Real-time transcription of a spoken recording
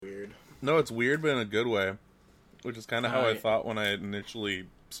No, it's weird, but in a good way. Which is kind of how I thought when I initially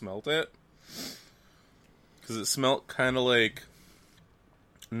smelt it. Because it smelt kind of like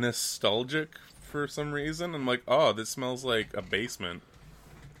nostalgic for some reason. I'm like, oh, this smells like a basement.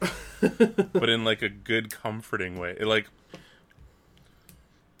 But in like a good, comforting way.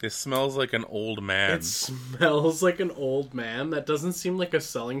 It smells like an old man. It smells like an old man? That doesn't seem like a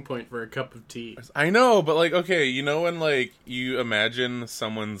selling point for a cup of tea. I know, but like, okay, you know when like you imagine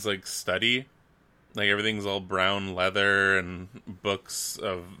someone's like study? Like everything's all brown leather and books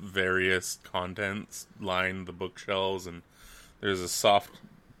of various contents line the bookshelves, and there's a soft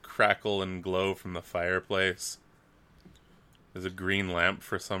crackle and glow from the fireplace. There's a green lamp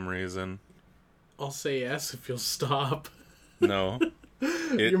for some reason. I'll say yes if you'll stop. No.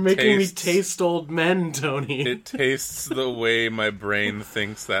 You're making me taste old men, Tony. It tastes the way my brain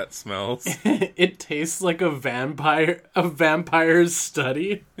thinks that smells. It tastes like a vampire's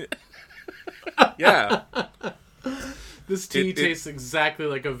study. Yeah. This tea tastes exactly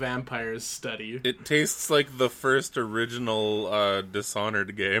like a vampire's study. It tastes like the first original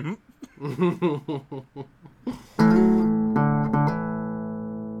Dishonored game.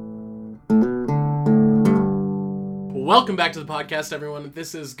 Welcome back to the podcast, everyone.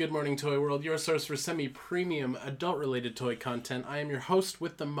 This is Good Morning Toy World, your source for semi-premium, adult-related toy content. I am your host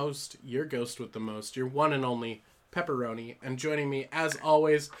with the most, your ghost with the most, your one and only Pepperoni. And joining me, as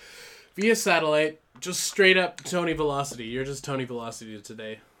always, via satellite, just straight up Tony Velocity. You're just Tony Velocity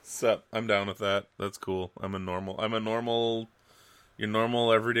today. Sup, I'm down with that. That's cool. Your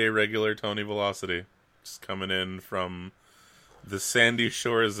normal, everyday, regular Tony Velocity. Just coming in from the sandy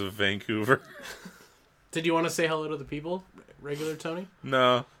shores of Vancouver. Did you want to say hello to the people, regular Tony?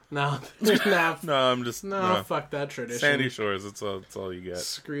 No. No. No, I'm just... No, fuck that tradition. Sandy shores, that's all you get.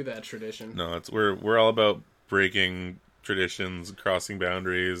 Screw that tradition. No, we're all about breaking traditions, crossing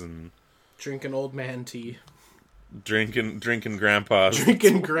boundaries, and... Drinking old man tea. Drinking grandpa's.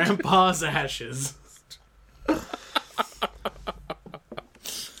 Drinking grandpa's ashes.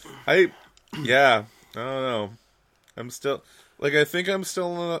 I don't know. I'm still... Like, I think I'm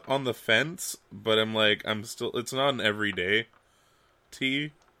still on the fence, but it's not an everyday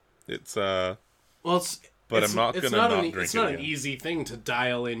tea. It's, Well, I'm not gonna not drink it. It's not an easy thing to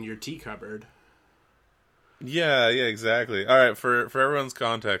dial in your tea cupboard. Yeah, exactly. Alright, for everyone's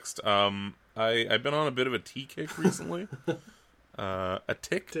context, I've been on a bit of a tea kick recently. A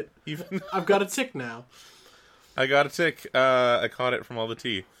tick, even. I've got a tick now. I got a tick. I caught it from all the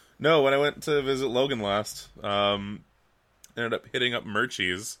tea. No, when I went to visit Logan last, ended up hitting up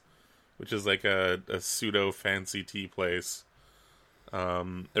Murchie's, which is like a pseudo fancy tea place.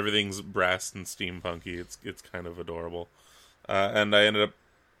 Everything's brass and steampunky. It's kind of adorable. And I ended up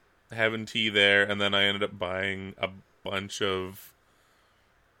having tea there, and then I ended up buying a bunch of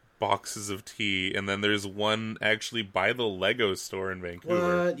boxes of tea, and then there's one actually by the Lego store in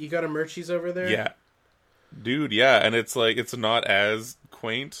Vancouver. What? You got a Murchie's over there? Yeah. Dude, yeah, and it's like, it's not as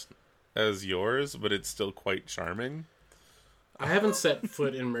quaint as yours, but it's still quite charming. I haven't set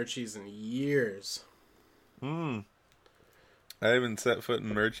foot in Murchie's in years. I haven't set foot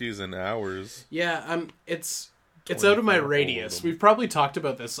in Murchie's in hours. Yeah, it's out of my radius. We've probably talked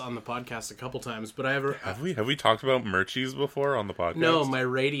about this on the podcast a couple times, but have we talked about Murchie's before on the podcast? No, my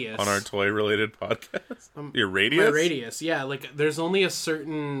radius on our toy related podcast. Your radius? My radius, yeah. Like, there's only a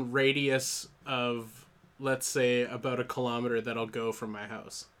certain radius of, let's say, about a kilometer that I'll go from my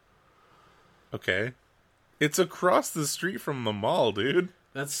house. Okay. It's across the street from the mall, dude.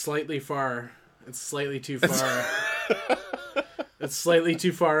 That's slightly far. It's slightly too far. It's slightly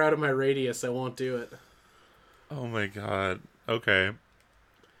too far out of my radius. I won't do it. Oh my god. Okay.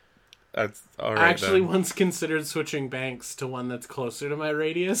 That's all right. I actually once considered switching banks to one that's closer to my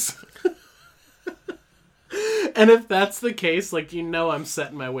radius. And if that's the case, like, I'm set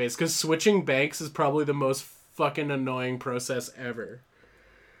in my ways. Because switching banks is probably the most fucking annoying process ever.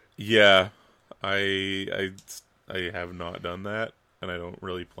 Yeah. I have not done that, and I don't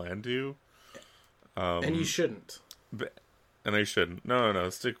really plan to. And you shouldn't. And I shouldn't. No.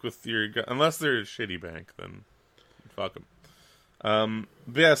 Stick with your... Unless they're a shitty bank, then fuck them.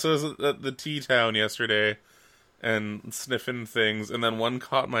 But yeah, so I was at the tea town yesterday, and sniffing things, and then one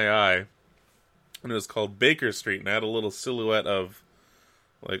caught my eye, and it was called Baker Street, and I had a little silhouette of,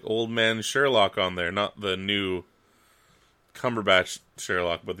 like, old man Sherlock on there, not the new Cumberbatch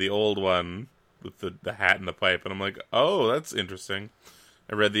Sherlock, but the old one with the hat and the pipe, and I'm like, oh, that's interesting.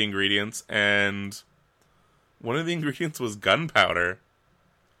 I read the ingredients, and one of the ingredients was gunpowder.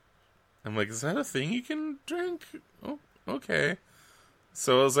 I'm like, is that a thing you can drink? Oh, okay.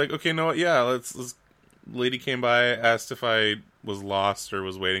 So I was like, okay, no, yeah, let's lady came by, asked if I was lost or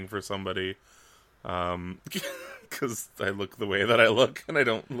was waiting for somebody. Because I look the way that I look, and I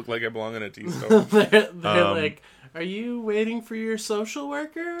don't look like I belong in a tea store. they're like, "Are you waiting for your social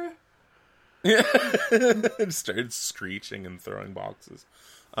worker?" Yeah, I started screeching and throwing boxes.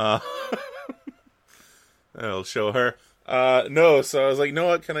 I'll show her. No, so I was like, "You know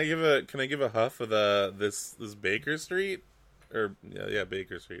what? Can I give a huff of this Baker Street, or yeah,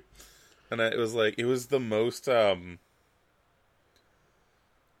 Baker Street?" And it was the most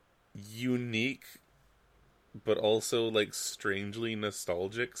unique, but also like strangely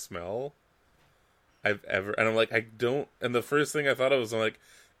nostalgic smell I've ever. And I'm like, I don't. And the first thing I thought of was, I'm like,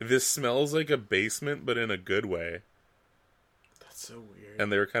 this smells like a basement, but in a good way. That's so weird.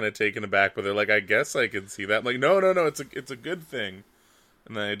 And they were kind of taken aback, but they're like, I guess I could see that. I'm like, no, it's a good thing.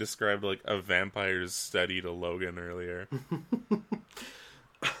 And then I described like a vampire's study to Logan earlier.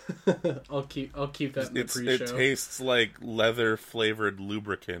 I'll keep that in the pre-show. It tastes like leather flavored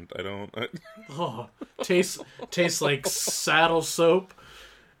lubricant. I don't. Oh, tastes like saddle soap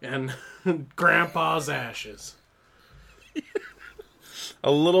and Grandpa's ashes. A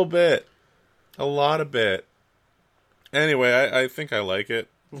little bit, a lot of bit. Anyway, I think I like it.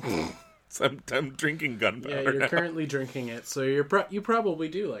 So I'm drinking gunpowder. Yeah, you're now. currently drinking it, so you probably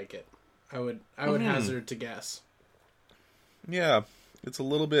do like it. I would hazard to guess. Yeah, it's a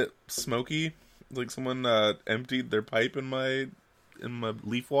little bit smoky, like someone emptied their pipe in my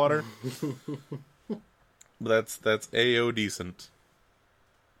leaf water. But that's AO decent.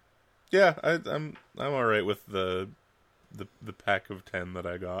 Yeah, I'm all right with the pack of 10 that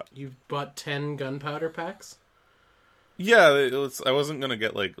I got. You bought 10 gunpowder packs? Yeah, I wasn't gonna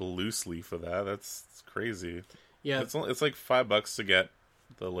get like a loose leaf of that. That's crazy. Yeah, it's like $5 to get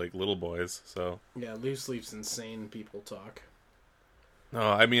the like little boys. So yeah, loose leaf's insane. People talk. no,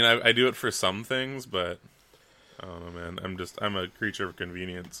 I mean I do it for some things, but I don't know, man. I'm a creature of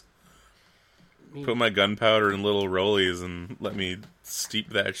convenience. Put my gunpowder in little rollies and let me steep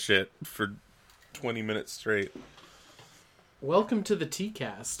that shit for 20 minutes straight. Welcome to the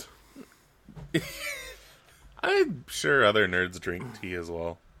Tea-Cast. I'm sure other nerds drink tea as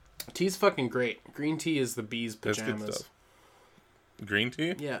well. Tea's fucking great. Green tea is the bee's That's good pajamas. stuff. Green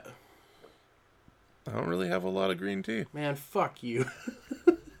tea? Yeah. I don't really have a lot of green tea. Man, fuck you.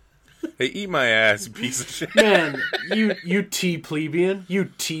 Hey, eat my ass, you piece of shit. Man, you tea plebeian. You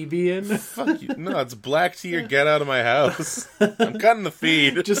teebian. Fuck you. No, it's black tea or get out of my house. I'm cutting the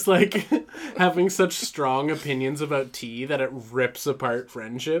feed. Just like having such strong opinions about tea that it rips apart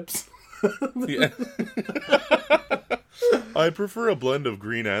friendships. Yeah. I prefer a blend of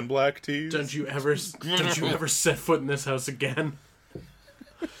green and black teas. Don't you ever set foot in this house again?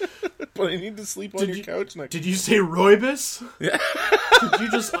 But I need to sleep on your couch next. Did you say Roibus? Yeah.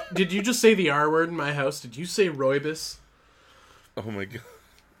 Did you just say the R word in my house? Did you say Roibus? Oh my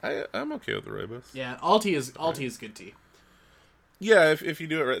god. I'm okay with the rooibos. Yeah, all tea is good tea. Yeah, if you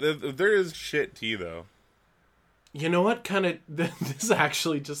do it right. There is shit tea though. You know what kind of... This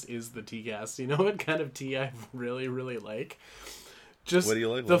actually just is the Tea-Cast. You know what kind of tea I really, really like? Just what do you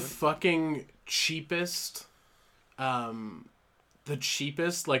like, the Logan? fucking cheapest... the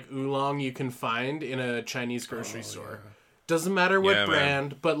cheapest, like, oolong you can find in a Chinese grocery store. Yeah. Doesn't matter what Yeah,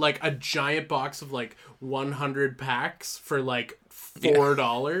 brand, man. but, like, a giant box of, like, 100 packs for, like,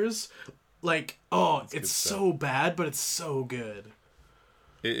 $4. Like, oh, it's so bad, but it's so good.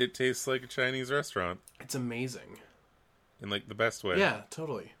 It tastes like a Chinese restaurant It's amazing. in like the best way. Yeah,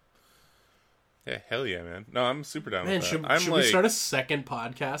 totally. Yeah, hell yeah, man. No, I'm super down Man, with that. should we start a second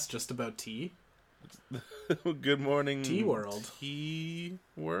podcast just about tea? Good morning, Tea World. Tea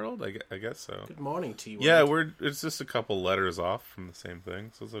World. I guess so. Good morning, Tea World. Yeah, it's just a couple letters off from the same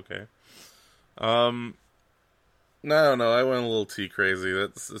thing, so it's okay. No, I don't know. I went a little tea crazy.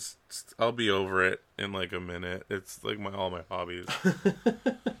 I'll be over it in like a minute. It's like all my hobbies.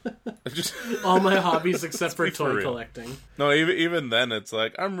 All my hobbies except for Let's be for toy real. collecting. No, even then, it's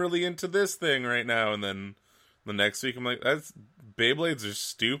like I'm really into this thing right now, and then the next week I'm like, that's Beyblades are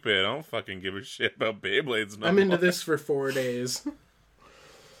stupid. I don't fucking give a shit about Beyblades. No I'm more. into this for 4 days.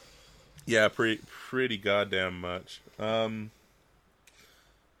 Yeah, pretty goddamn much.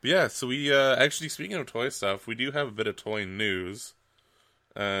 Yeah, so we actually, speaking of toy stuff, we do have a bit of toy news,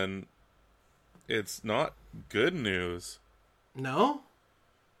 and it's not good news. No?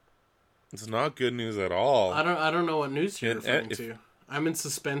 It's not good news at all. I don't know what news you're referring if- to. I'm in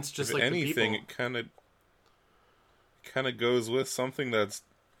suspense just If like anything, the people. it kind of goes with something that's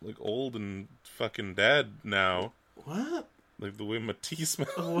like old and fucking dead now, What? like the way Matisse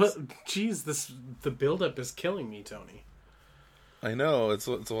smells. What? Jeez, the buildup is killing me, Tony. I know it's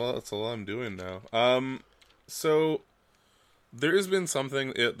a lot I'm doing now. So there has been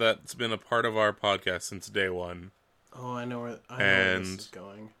something that's been a part of our podcast since day one. Oh, I know where this is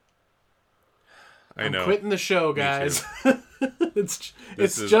going. I'm know. quitting the show, guys. it's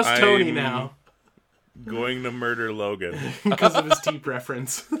just Tony now. Going to murder Logan because of his tea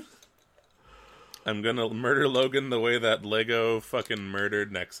preference. I'm gonna murder Logan the way that Lego fucking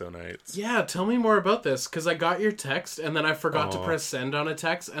murdered Nexo Knights. Yeah, tell me more about this, because I got your text, and then I forgot to press send on a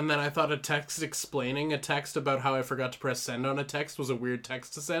text, and then I thought a text explaining a text about how I forgot to press send on a text was a weird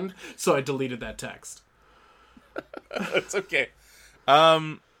text to send, so I deleted that text. It's okay.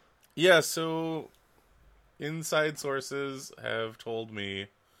 Yeah, so inside sources have told me...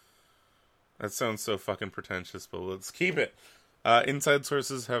 That sounds so fucking pretentious, but let's keep it. Inside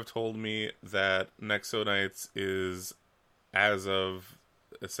sources have told me that Nexo Knights is, as of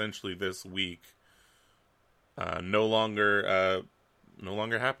essentially this week, no longer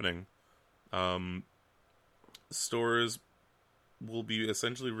happening. Stores will be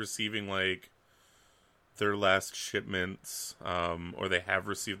essentially receiving like their last shipments, or they have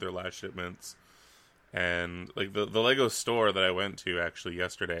received their last shipments, and like the Lego store that I went to actually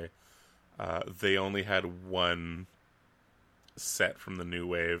yesterday, they only had one set from the new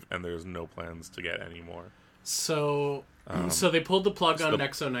wave, and there's no plans to get any more. So they pulled the plug on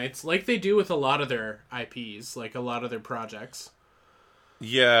Nexo Knights, like they do with a lot of their IPs, like a lot of their projects.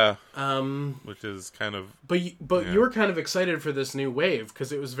 Yeah. Which is kind of... But you were kind of excited for this new wave,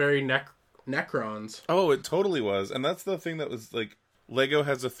 because it was very Necrons. Oh, it totally was. And that's the thing that was, like, Lego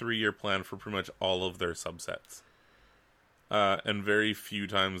has a 3-year plan for pretty much all of their subsets. And very few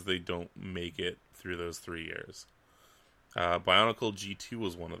times they don't make it through those 3 years. Bionicle G2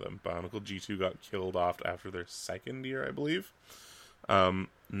 was one of them. Bionicle G2 got killed off after their 2nd year, I believe.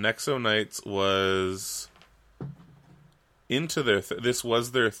 Nexo Knights was into their... this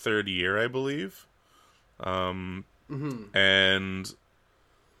was their 3rd year, I believe. And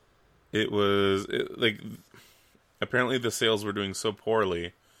it was... apparently the sales were doing so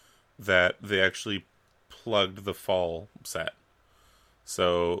poorly that they actually plugged the fall set.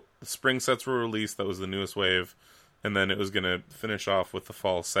 So the spring sets were released. That was the newest wave. And then it was going to finish off with the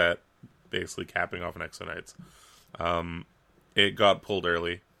fall set, basically capping off Nexo Knights. It got pulled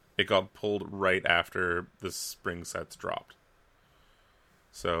early. It got pulled right after the spring sets dropped.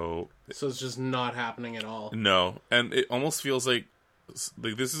 So it's just not happening at all. No. And it almost feels like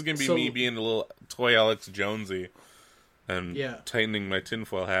this is going to be me being a little toy Alex Jonesy and tightening my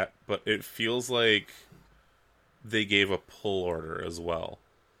tinfoil hat. But it feels like they gave a pull order as well.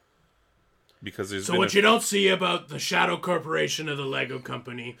 Because there's what you don't see about the Shadow Corporation of the Lego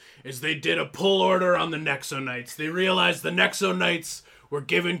Company is they did a pull order on the Nexo Knights. They realized the Nexo Knights were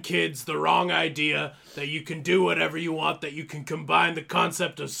giving kids the wrong idea that you can do whatever you want, that you can combine the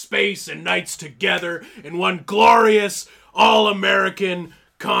concept of space and knights together in one glorious, all-American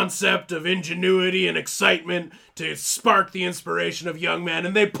concept of ingenuity and excitement to spark the inspiration of young men,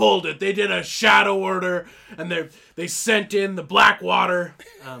 and they pulled it. They did a shadow order, and they sent in the Blackwater.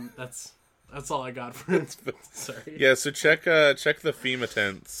 That's all I got for it. Sorry. Yeah, so check the FEMA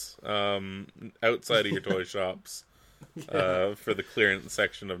tents outside of your toy shops for the clearance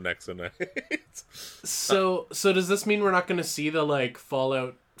section of Nexo Knights. So does this mean we're not going to see the like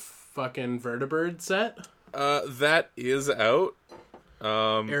Fallout fucking Vertibird set? That is out.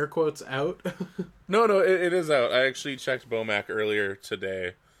 Air quotes out. No, it is out. I actually checked Bomac earlier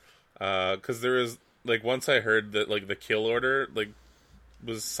today, because there is like once I heard that like the kill order like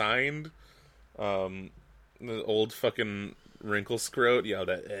was signed. The old fucking wrinkle scrote yelled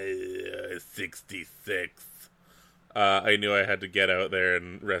at 66. I knew I had to get out there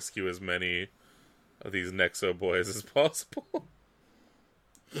and rescue as many of these Nexo boys as possible.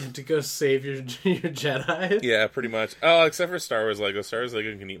 You had to go save your Jedi? Yeah, pretty much. Oh, except for Star Wars Lego. Star Wars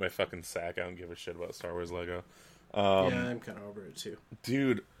Lego can eat my fucking sack. I don't give a shit about Star Wars Lego. Yeah, I'm kind of over it too.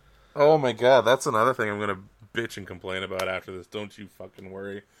 Dude, oh my god, that's another thing I'm gonna bitch and complain about after this. Don't you fucking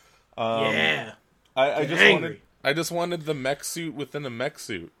worry. Yeah. I just wanted the mech suit within a mech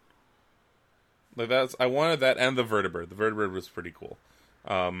suit. Like I wanted that and the Vertibird. The Vertibird was pretty cool.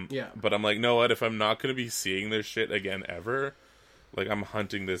 Yeah. But I'm like, no, what? If I'm not going to be seeing this shit again ever, like I'm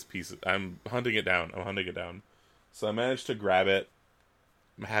hunting this piece. I'm hunting it down. So I managed to grab it.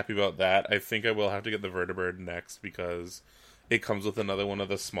 I'm happy about that. I think I will have to get the Vertibird next because it comes with another one of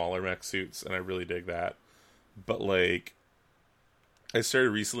the smaller mech suits, and I really dig that. But like, I started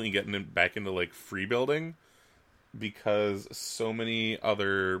recently getting back into like free building because so many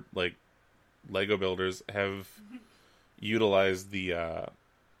other like Lego builders have utilized the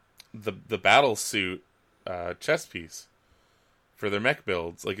battle suit chest piece for their mech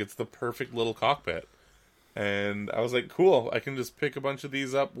builds. Like, it's the perfect little cockpit. And I was like, cool, I can just pick a bunch of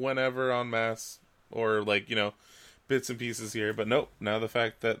these up whenever en masse, or like, you know, bits and pieces here. But nope, now the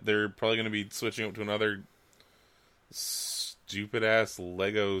fact that they're probably going to be switching up to another stupid ass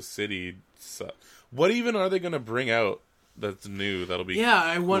Lego City. What even are they going to bring out that's new? That'll be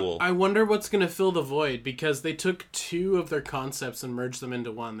cool. I wonder what's going to fill the void, because they took two of their concepts and merged them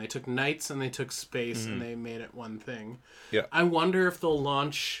into one. They took Knights and they took Space, and they made it one thing. Yeah, I wonder if they'll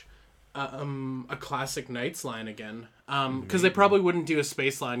launch a classic Knights line again, because they probably wouldn't do a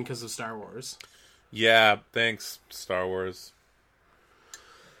Space line because of Star Wars. Yeah, thanks, Star Wars.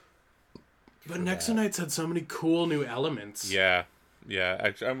 But Nexo Knights had so many cool new elements. Yeah.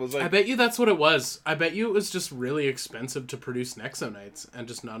 Actually, I was like, I bet you that's what it was. I bet you it was just really expensive to produce Nexo Knights, and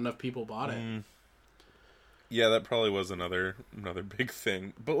just not enough people bought it. Yeah, that probably was another big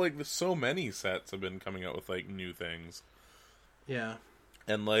thing. But like, so many sets have been coming out with like new things. Yeah.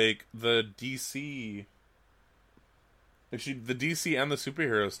 And like the DC, actually, the DC and the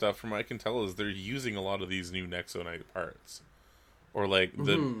superhero stuff, from what I can tell, is they're using a lot of these new Nexo Knight parts, or like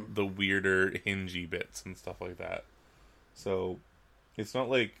the weirder hingy bits and stuff like that. So it's not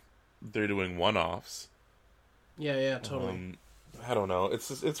like they're doing one-offs. Yeah, totally. I don't know.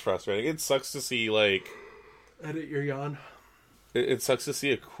 It's frustrating. It sucks to see like Edit your yawn. it sucks to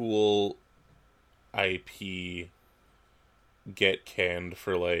see a cool IP get canned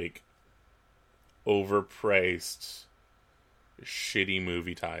for like overpriced shitty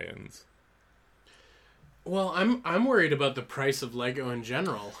movie tie-ins. Well, I'm worried about the price of Lego in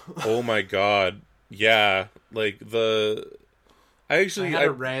general. Oh my god. Yeah, like I had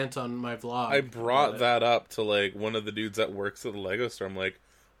a rant on my vlog. I brought that up to like one of the dudes that works at the Lego store. I'm like,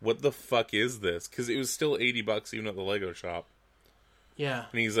 what the fuck is this? Because it was still $80 even at the Lego shop. Yeah.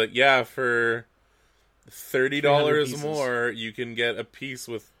 And he's like, yeah, for $30 more, you can get a piece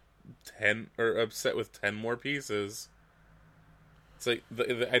with 10, or a set with 10 more pieces. It's like,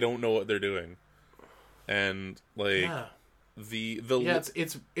 I don't know what they're doing. And like,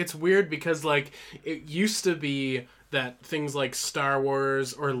 it's weird, because like it used to be that things like Star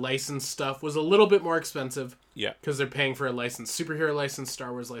Wars or licensed stuff was a little bit more expensive. Yeah. Because they're paying for a license, superhero license,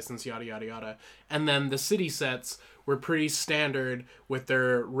 Star Wars license, yada yada yada. And then the city sets were pretty standard with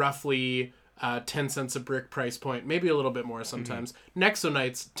their roughly 10 cents a brick price point, maybe a little bit more sometimes. Nexo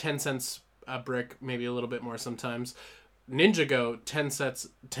Knights, 10 cents a brick, maybe a little bit more sometimes. Ninjago, 10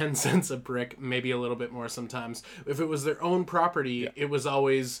 cents a brick, maybe a little bit more sometimes. If it was their own property, it was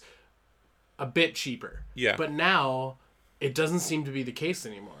always a bit cheaper. Yeah. But now, it doesn't seem to be the case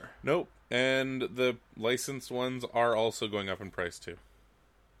anymore. Nope. And the licensed ones are also going up in price too.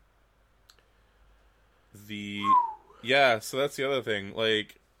 So that's the other thing.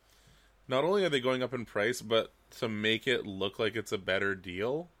 Like, not only are they going up in price, but to make it look like it's a better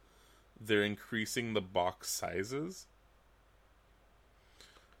deal, they're increasing the box sizes.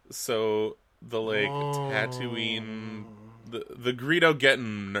 So the Tatooine, the Greedo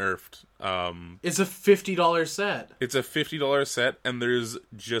getting nerfed. It's a $50 set. It's a $50 set, and there's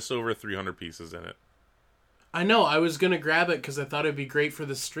just over 300 pieces in it. I know. I was gonna grab it because I thought it'd be great for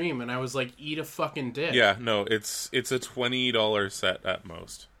the stream, and I was like, "Eat a fucking dick." Yeah, no, it's a $20 set at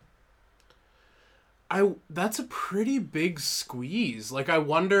most. That's a pretty big squeeze. Like, I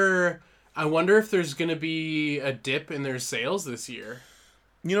wonder if there's gonna be a dip in their sales this year.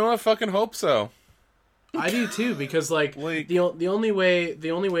 You know, I fucking hope so. I do too, because like the only way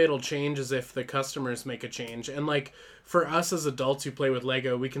it'll change is if the customers make a change, and like for us as adults who play with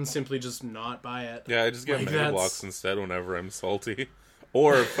Lego, we can simply just not buy it. Yeah, I just get Mega Bloks instead whenever I'm salty,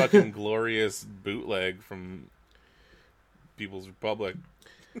 or fucking glorious bootleg from People's Republic.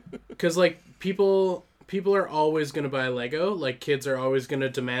 Because like people are always gonna buy Lego. Like, kids are always gonna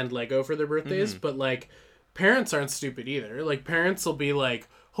demand Lego for their birthdays, but like parents aren't stupid either. Like, parents will be like,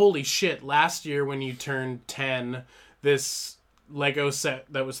 holy shit, last year when you turned 10, this Lego set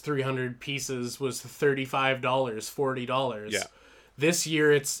that was 300 pieces was $35, $40. Yeah. This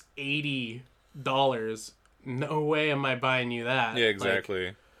year it's $80. No way am I buying you that. Yeah, exactly.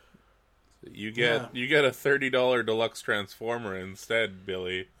 Like, you get a $30 deluxe Transformer instead,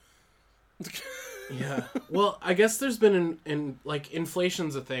 Billy. Yeah. Well, I guess there's been like,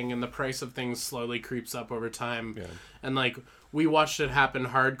 inflation's a thing, and the price of things slowly creeps up over time. Yeah. And like, we watched it happen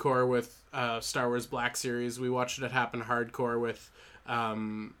hardcore with Star Wars Black Series. We watched it happen hardcore with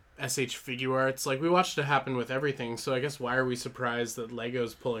SH Figuarts. Like, we watched it happen with everything. So I guess, why are we surprised that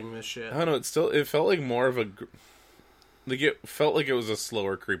Lego's pulling this shit? I don't know. It felt like more of a, like, it felt like it was a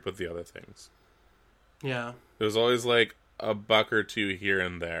slower creep with the other things. Yeah. It was always like a buck or two here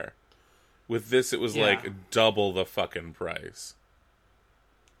and there. With this, it was like double the fucking price.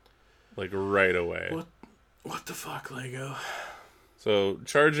 like right away. What the fuck, Lego? So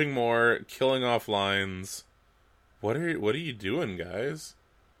charging more, killing off lines. What are you doing, guys?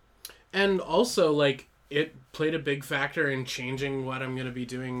 And also, like, it played a big factor in changing what I'm going to be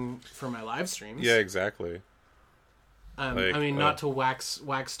doing for my live streams. Yeah, exactly. I mean, not to wax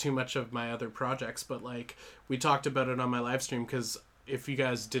too much of my other projects, but like we talked about it on my live stream because if you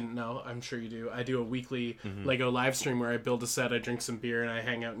guys didn't know, I'm sure you do. I do a weekly Lego live stream where I build a set, I drink some beer, and I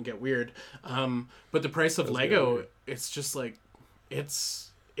hang out and get weird. But the price of Lego, it's just like it's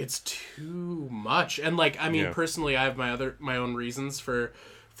too much. And like, I mean, personally, I have my own reasons for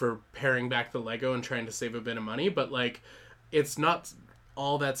paring back the Lego and trying to save a bit of money, but like, it's not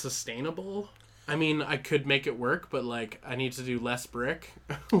all that sustainable. I mean, I could make it work, but like, I need to do less brick.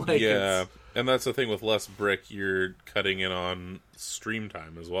 Like, yeah, and that's the thing with less brick, you're cutting in on stream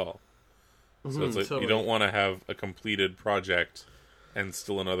time as well. So it's like totally. You don't want to have a completed project and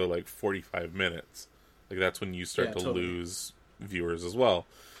still another like 45 minutes. Like that's when you start to lose viewers as well.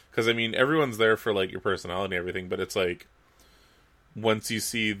 Because I mean, everyone's there for like your personality and everything, but it's like once you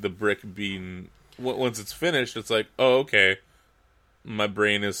see the brick being once it's finished, it's like, oh, okay. My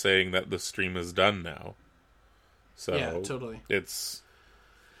brain is saying that the stream is done now. So yeah, totally. It's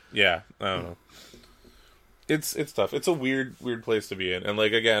I don't know. It's tough. It's a weird place to be in. And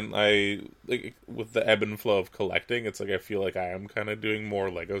like again, I like with the ebb and flow of collecting, it's like I feel like I am kind of doing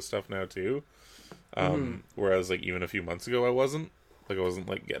more Lego stuff now too. Whereas like even a few months ago I wasn't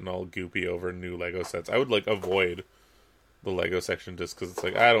like getting all goopy over new Lego sets. I would like avoid the Lego section just because it's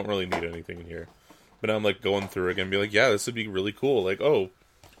like I don't really need anything in here. But I'm like going through it again and be like, yeah, this would be really cool. Like, oh,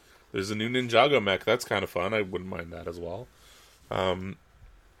 there's a new Ninjago mech. That's kind of fun. I wouldn't mind that as well.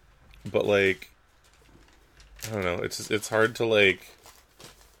 But like, I don't know. It's hard to like,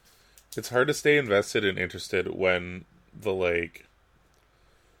 it's hard to stay invested and interested when the like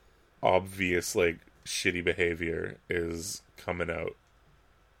obvious like shitty behavior is coming out.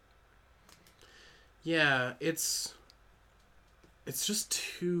 Yeah, it's just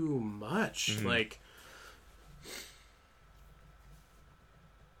too much. Like,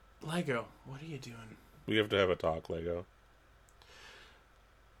 Lego, what are you doing? We have to have a talk, Lego.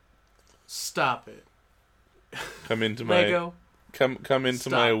 Stop it. Come into Lego, my come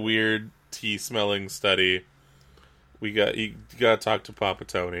into my weird tea smelling study. You gotta talk to Papa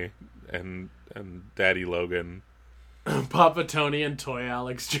Tony and Daddy Logan. Papa Tony and Toy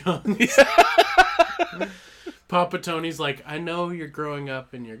Alex Jones. Papa Tony's like, I know you're growing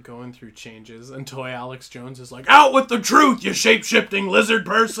up and you're going through changes. And Toy Alex Jones is like, out with the truth, you shape-shifting lizard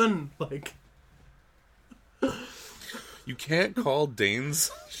person! Like... You can't call Danes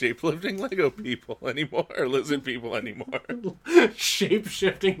shape-lifting Lego people anymore, or lizard people anymore.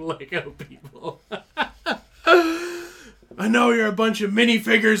 Shape-shifting Lego people. I know you're a bunch of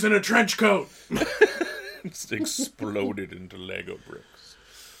minifigures in a trench coat! Just exploded into Lego bricks.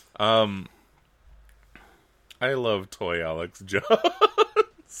 I love Toy Alex Jones.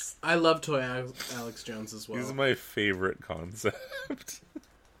 I love Toy Alex Jones as well. He's my favorite concept.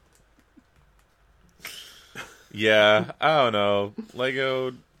 Yeah, I don't know.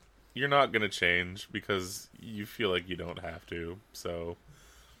 Lego, you're not going to change because you feel like you don't have to. So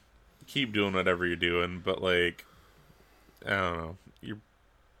keep doing whatever you're doing. But, like, I don't know.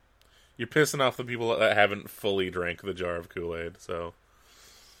 You're pissing off the people that haven't fully drank the jar of Kool-Aid. So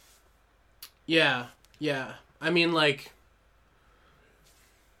yeah. I mean, like,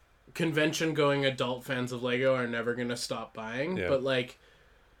 convention-going adult fans of Lego are never going to stop buying. Yeah. But, like,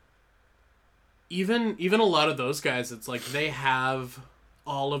 even a lot of those guys, it's like they have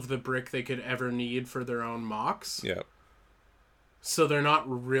all of the brick they could ever need for their own mocks. Yeah. So they're not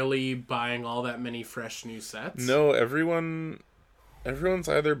really buying all that many fresh new sets. No, everyone's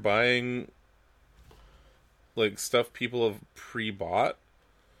either buying, like, stuff people have pre-bought.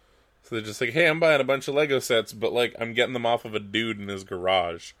 So they're just like, hey, I'm buying a bunch of Lego sets, but, like, I'm getting them off of a dude in his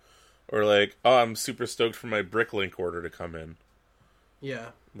garage. Or, like, oh, I'm super stoked for my Bricklink order to come in. Yeah.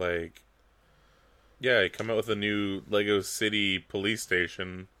 Like, yeah, you come out with a new Lego City police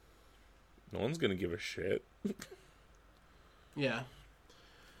station. No one's gonna give a shit. Yeah.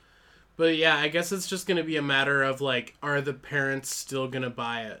 But, yeah, I guess it's just gonna be a matter of, like, are the parents still gonna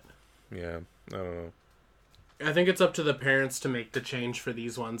buy it? Yeah, I don't know. I think it's up to the parents to make the change for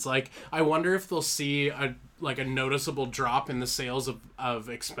these ones. Like, I wonder if they'll see a noticeable drop in the sales of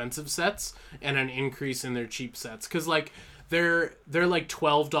expensive sets and an increase in their cheap sets. Because, like, they're like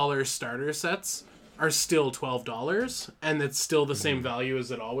 $12 starter sets are still $12, and it's still the same value as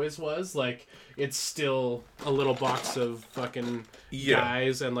it always was. Like, it's still a little box of fucking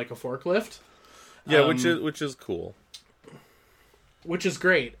guys and, like, a forklift. Yeah, which is cool. which is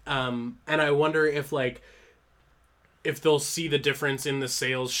great. And I wonder if like if they'll see the difference in the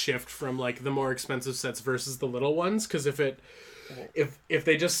sales shift from like the more expensive sets versus the little ones. Because if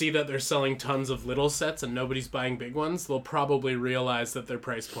they just see that they're selling tons of little sets and nobody's buying big ones, they'll probably realize that their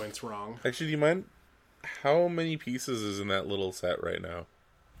price point's wrong. Actually, do you mind? How many pieces is in that little set right now?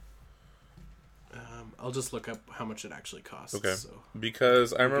 I'll just look up how much it actually costs. Okay. So.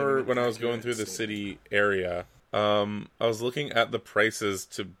 Because I remember when I was going through the city area, I was looking at the prices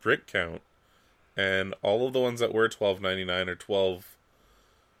to brick count, and all of the ones that were $12.99 or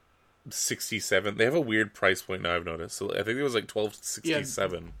 $12.67, they have a weird price point now, I've noticed. So I think it was like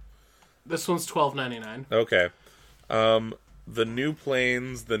 $12.67. Yeah, this one's $12.99. Okay. The new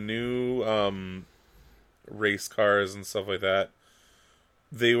planes, the new race cars and stuff like that,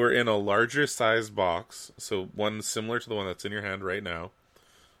 they were in a larger size box, so one similar to the one that's in your hand right now.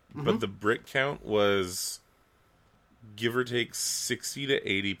 Mm-hmm. But the brick count was, give or take, 60 to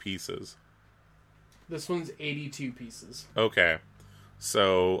 80 pieces. This one's 82 pieces. Okay.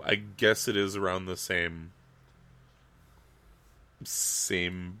 So I guess it is around the same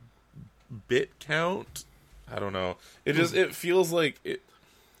bit count. I don't know. It feels like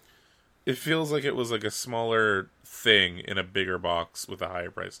it feels like it was like a smaller thing in a bigger box with a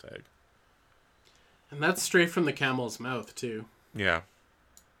higher price tag. And that's straight from the camel's mouth, too. Yeah.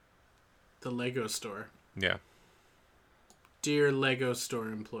 The Lego store. Yeah. Dear Lego store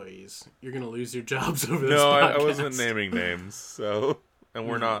employees, you're going to lose your jobs over this No, podcast. I wasn't naming names, so... And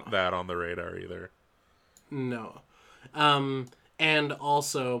we're not that on the radar either. No. And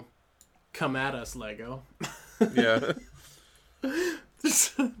also, come at us, Lego. Yeah.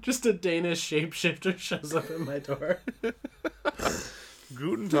 Just a Danish shapeshifter shows up at my door.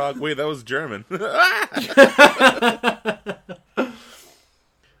 Guten Tag. Wait, that was German. I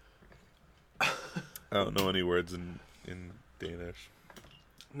don't know any words in Danish.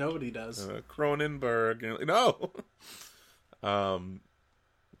 Nobody does. Cronenberg. No.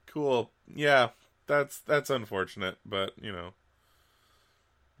 Cool. Yeah, that's unfortunate, but you know,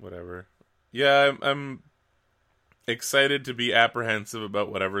 whatever. Yeah, I'm excited to be apprehensive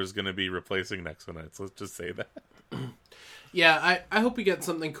about whatever is going to be replacing Next One Nights. Let's just say that. Yeah, I hope we get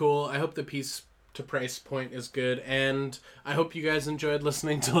something cool. I hope the piece to price point is good, and I hope you guys enjoyed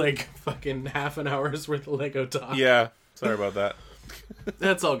listening to like fucking half an hour's worth of Lego talk. Yeah, sorry about that.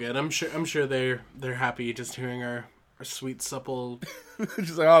 That's all good. I'm sure they're happy just hearing our sweet supple.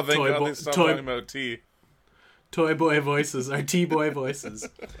 Just like, oh, thank God they stopped talking about tea. Toy boy voices, our tea boy voices.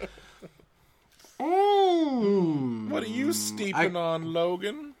 What are you steeping on,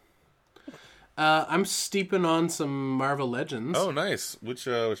 Logan? I'm steeping on some Marvel Legends. Oh, nice. Which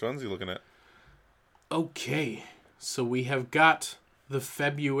ones are you looking at? Okay, so we have got the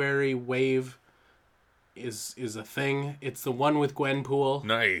February wave is a thing. It's the one with Gwenpool.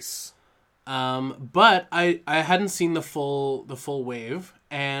 Nice. But I hadn't seen the full wave,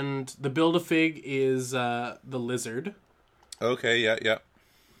 and the Build-A-Fig is the lizard. Okay, yeah.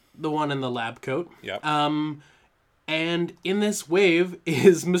 The one in the lab coat. Yep. And in this wave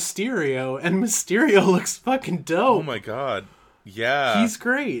is Mysterio, and Mysterio looks fucking dope. Oh my God. Yeah. He's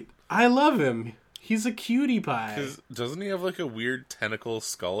great. I love him. He's a cutie pie. 'Cause doesn't he have like a weird tentacle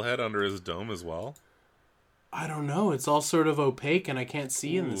skull head under his dome as well? I don't know. It's all sort of opaque, and I can't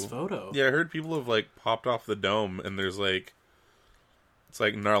see in this photo. Yeah, I heard people have like popped off the dome, and there's like, it's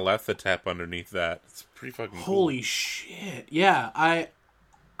like Nyarlathotep underneath that. It's pretty fucking cool. Holy shit! Yeah, I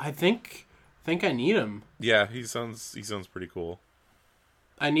think I need him. Yeah, he sounds pretty cool.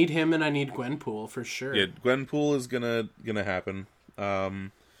 I need him, and I need Gwenpool for sure. Yeah, Gwenpool is gonna happen,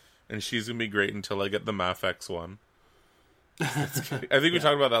 and she's gonna be great until I get the Mafex one. I think we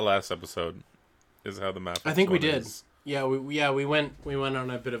talked about that last episode. Is how the Mafex. I think we one did. Is. Yeah, we went on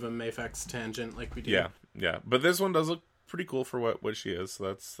a bit of a Mafex tangent, like we did. Yeah. But this one does look pretty cool for what she is. So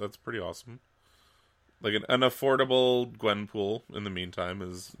that's pretty awesome. Like an affordable Gwenpool in the meantime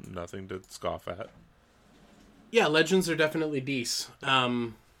is nothing to scoff at. Yeah, Legends are definitely decent.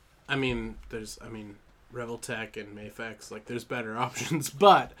 Reveltech and Mafex, like there's better options,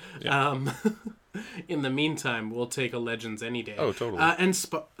 but in the meantime, we'll take a Legends any day. Oh, totally. And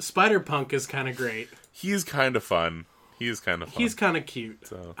Spider-Punk is kind of great. He's kind of fun. He's kind of cute.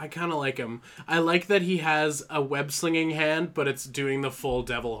 So. I kind of like him. I like that he has a web-slinging hand, but it's doing the full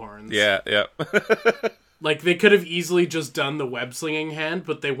devil horns. Yeah. Like, they could have easily just done the web-slinging hand,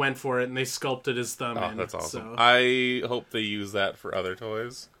 but they went for it, and they sculpted his thumb in. That's awesome. So. I hope they use that for other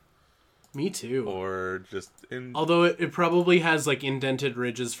toys. Me too. Or just in... Although it probably has, like, indented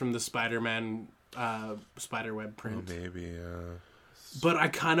ridges from the Spider-Man spiderweb print. Oh, maybe, But I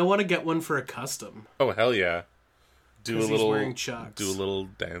kind of want to get one for a custom. Oh, hell yeah. Do a 'Cause he's little wearing Chucks. Do a little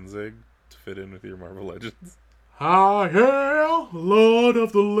Danzig to fit in with your Marvel Legends. I am Lord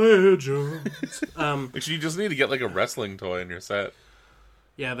of the Legends. Actually, you just need to get like a wrestling toy in your set.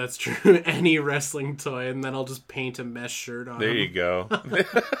 Yeah, that's true. Any wrestling toy, and then I'll just paint a mesh shirt on There him. you go.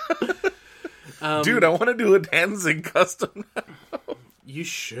 Dude, I want to do a Danzig custom. You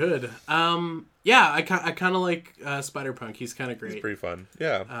should. Yeah, I kind of like Spider-Punk. He's kind of great. It's pretty fun.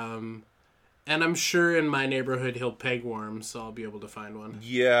 Yeah. And I'm sure in my neighborhood he'll peg worm, so I'll be able to find one.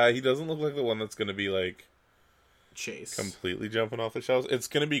 Yeah, he doesn't look like the one that's going to be like Chase. completely jumping off the shelves. It's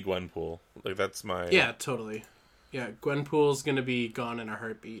going to be Gwenpool. Like that's my Yeah, totally. Yeah, Gwenpool's gonna be gone in a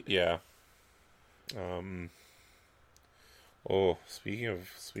heartbeat. Yeah. Oh, speaking of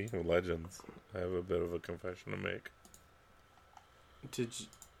legends, I have a bit of a confession to make. Did you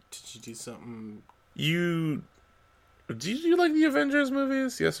do something? Did you like the Avengers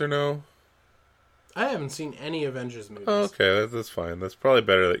movies? Yes or no? I haven't seen any Avengers movies. Oh, okay, that's fine. That's probably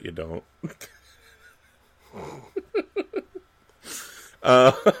better that you don't.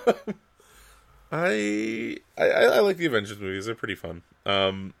 I like the Avengers movies. They're pretty fun.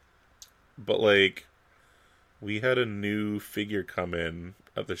 But like, we had a new figure come in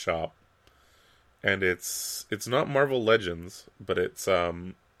at the shop, and it's not Marvel Legends, but it's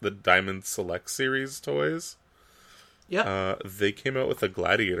the Diamond Select series toys. Yeah. They came out with a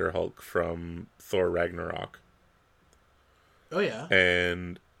Gladiator Hulk from Thor Ragnarok. Oh yeah.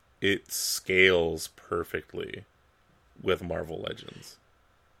 And it scales perfectly with Marvel Legends.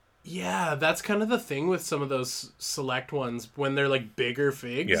 Yeah, that's kind of the thing with some of those select ones when they're like bigger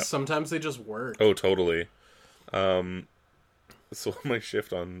figs. Yeah. Sometimes they just work. Oh, totally. So on my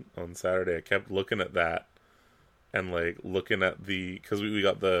shift on Saturday, I kept looking at that and like looking at because we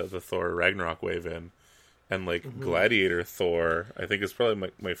got the Thor Ragnarok wave in, and like Gladiator Thor, I think is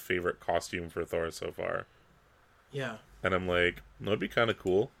probably my favorite costume for Thor so far. Yeah. And I'm like, that'd be kind of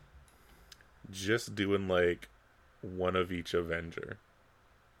cool. Just doing like one of each Avenger,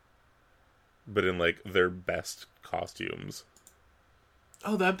 but in like their best costumes.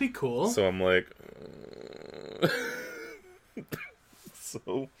 Oh, that'd be cool. So I'm like,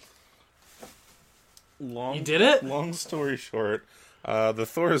 so long. You did it? Long story short, the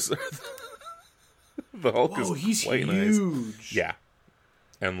Thor's the Hulk Whoa, is he's quite huge. nice. Yeah,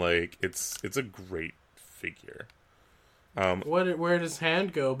 and like it's a great figure. Where does his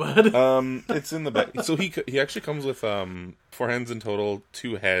hand go, bud? It's in the back. So he actually comes with 4 hands in total,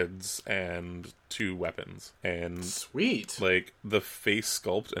 2 heads, and 2 weapons. And Sweet. like the face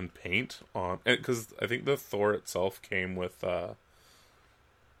sculpt and paint on, because I think the Thor itself came with a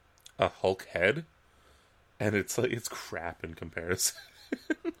Hulk head, and it's crap in comparison.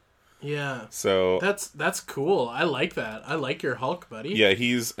 Yeah. So That's cool. I like that. I like your Hulk, buddy. yeah,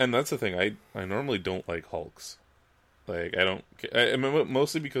 and that's the thing. I normally don't like Hulks. Like I mean,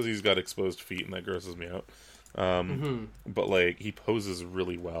 mostly because he's got exposed feet and that grosses me out. But like he poses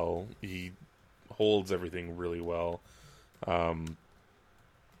really well. He holds everything really well. Yeah,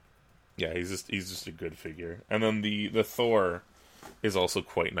 he's just a good figure. And then the Thor is also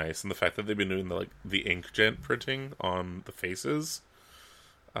quite nice, and the fact that they've been doing the inkjet printing on the faces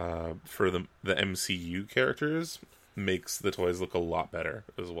for the MCU characters makes the toys look a lot better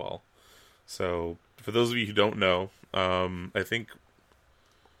as well. So for those of you who don't know, I think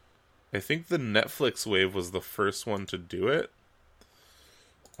the Netflix wave was the first one to do it.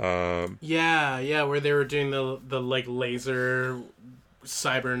 Yeah, where they were doing the like laser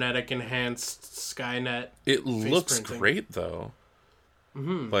cybernetic enhanced Skynet. It looks printing. great though.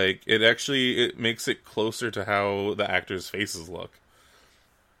 Like it makes it closer to how the actors' faces look,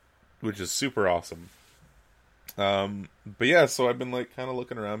 which is super awesome. But yeah, so I've been like kind of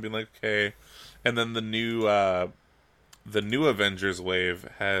looking around, being like, okay, and then the new Avengers wave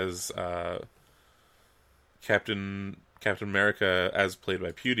has Captain America as played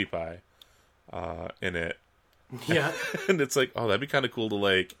by PewDiePie in it. Yeah. And it's like, oh, that'd be kind of cool to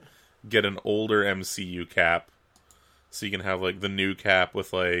like get an older MCU Cap, so you can have like the new Cap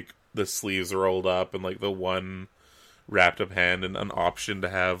with like the sleeves rolled up and like the one wrapped up hand, and an option to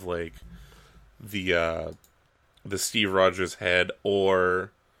have like the Steve Rogers head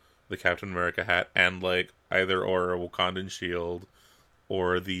or the Captain America hat, and like either or a Wakandan shield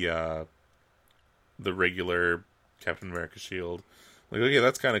or the regular Captain America shield. Like, okay,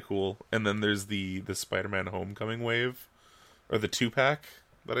 that's kind of cool. And then there's the Spider-Man Homecoming wave, or the 2-pack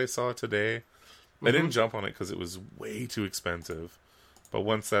that I saw today. I didn't jump on it because it was way too expensive. But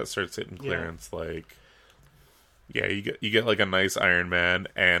once that starts hitting clearance, like, yeah, you get like a nice Iron Man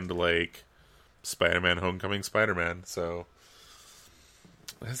and like Spider-Man Homecoming Spider-Man. So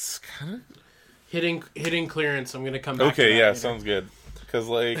that's kind of hitting clearance. I'm gonna come back. Okay, to that yeah, later. sounds good. Because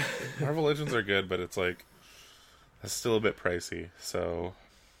like Marvel Legends are good, but it's like it's still a bit pricey. So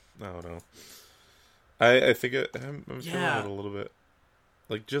I don't know. I think I'm feeling it a little bit.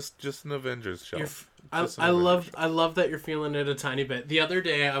 Like just an Avengers shelf. I love that you're feeling it a tiny bit. The other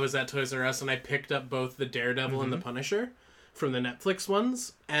day I was at Toys R Us and I picked up both the Daredevil and the Punisher from the Netflix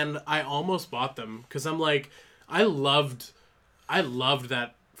ones, and I almost bought them because I'm like, I loved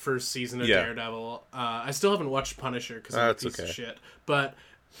that first season of Daredevil. I still haven't watched Punisher because I'm a piece of shit, but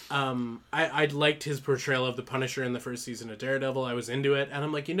I liked his portrayal of the Punisher in the first season of Daredevil. I was into it, and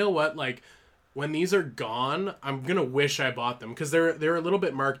I'm like, you know what, like, when these are gone, I'm gonna wish I bought them because they're a little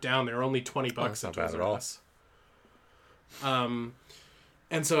bit marked down. They're only $20 at Toys R Us.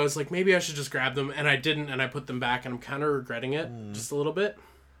 And so I was like, maybe I should just grab them, and I didn't, and I put them back, and I'm kind of regretting it just a little bit.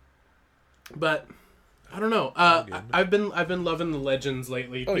 But I don't know. I've been loving the Legends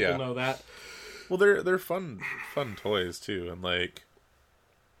lately. People know that. Well, they're fun toys too, and like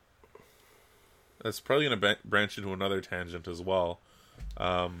that's probably gonna branch into another tangent as well.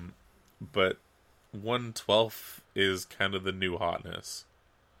 But 1/12 is kind of the new hotness.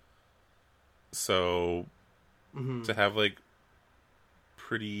 So to have like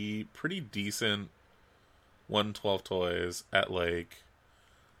pretty decent 1/12 toys at like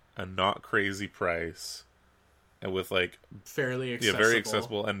a not crazy price and with like fairly accessible, very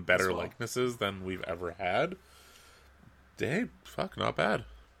accessible and better likenesses than we've ever had. Hey, fuck, not bad.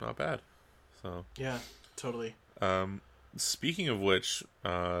 So yeah, totally. Speaking of which,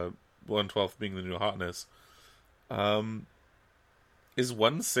 1/12 being the new hotness, is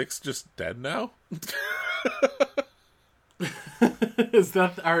 1/6 just dead now? Is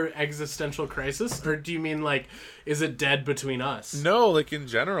that our existential crisis, or do you mean like, is it dead between us? No, like in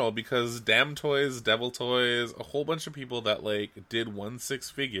general, because Damn Toys, Devil Toys, a whole bunch of people that like did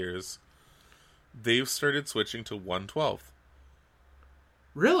 1/6 figures, they've started switching to 1/12.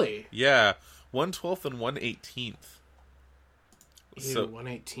 Really? Yeah, 1/12 and 1/18. Ew, So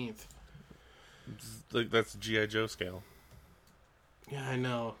 1/18. like that's G.I. Joe scale. Yeah, I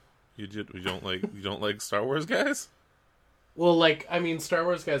know. You don't like Star Wars guys? Well, like, I mean, Star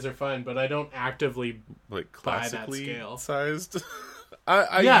Wars guys are fine, but I don't actively like buy that classically scale. Sized.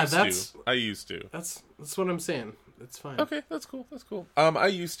 I used to. That's what I'm saying. It's fine. Okay, that's cool. I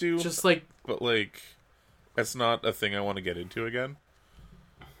used to, just like, but like, it's not a thing I want to get into again.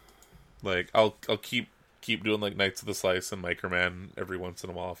 Like, I'll keep doing like Knights of the Slice and Microman every once in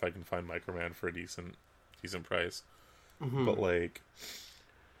a while if I can find Microman for a decent price. But like,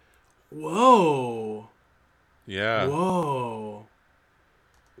 whoa. Yeah.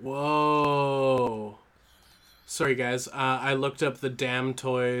 Whoa. Sorry, guys. I looked up the Damn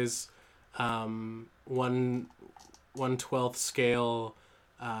Toys 1/12 scale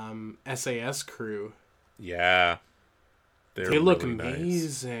SAS crew. Yeah. They look really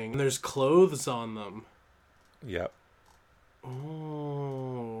amazing. Nice. There's clothes on them. Yep.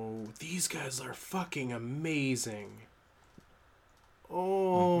 Oh, these guys are fucking amazing.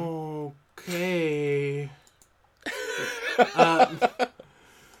 Okay.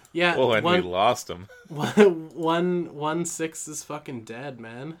 Yeah. Well, and we lost him. 1/6 is fucking dead,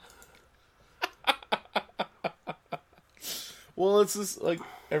 man. Well, it's just like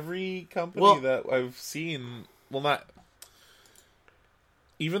every company that I've seen. Well, not.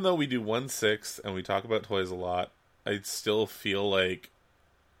 Even though we do 1/6 and we talk about toys a lot, I still feel like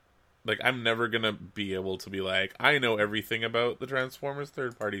I'm never gonna be able to be like, I know everything about the Transformers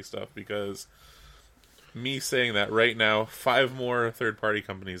third-party stuff, because me saying that right now, 5 more third-party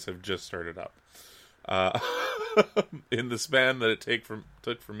companies have just started up. In the span that it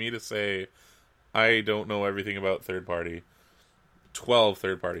took for me to say I don't know everything about third-party, 12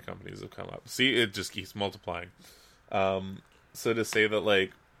 third-party companies have come up. See, it just keeps multiplying. So to say that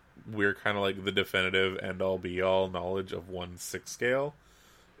like we're kind of like the definitive end-all be-all knowledge of 1/6 scale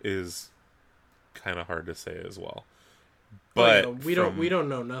is kind of hard to say as well. But we don't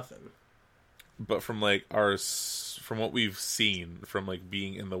know nothing. But from like from what we've seen from like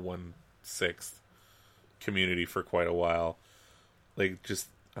being in the 1/6 community for quite a while, like just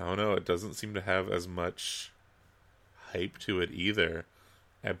I don't know, it doesn't seem to have as much hype to it either.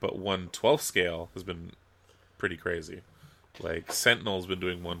 But 1/12 scale has been pretty crazy. Like Sentinel's been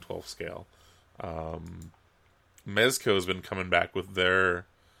doing 1/12 scale. Mezco's been coming back with their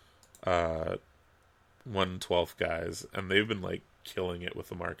 1/12 guys, and they've been like killing it with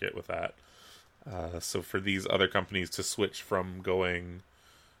the market with that. So for these other companies to switch from going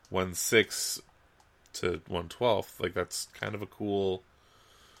 1/6 to 1/12, like that's kind of a cool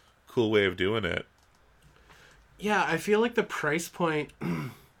way of doing it. Yeah, I feel like the price point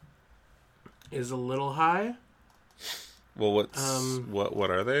is a little high. Well,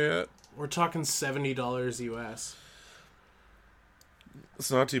 what are they at? We're talking $70 US.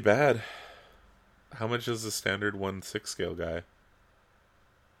 It's not too bad. How much is the standard 1/6 scale guy?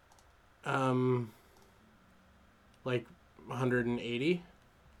 Like 180.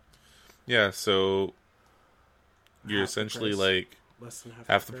 Yeah, so you're Half the essentially price. like Less than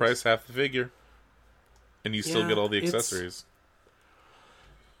half the price, half the figure, and you still Yeah, get all the accessories.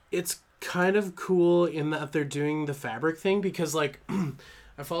 It's kind of cool in that they're doing the fabric thing, because like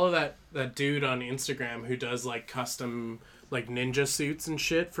I follow that dude on Instagram who does like custom like ninja suits and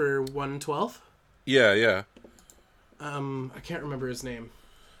shit for 1/12. Yeah. I can't remember his name.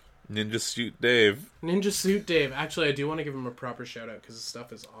 Ninja Suit Dave. Ninja Suit Dave. Actually, I do want to give him a proper shout out because his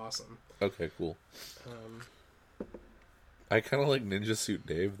stuff is awesome. Okay, cool. I kind of like Ninja Suit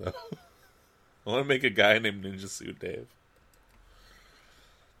Dave though. I want to make a guy named Ninja Suit Dave.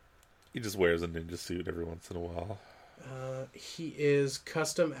 He just wears a ninja suit every once in a while. He is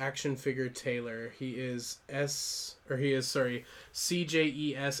Custom Action Figure Taylor. He is CJESIM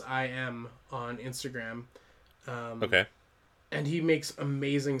on Instagram. Okay. And he makes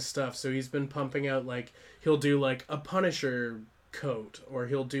amazing stuff. So he's been pumping out, like, he'll do like a Punisher coat, or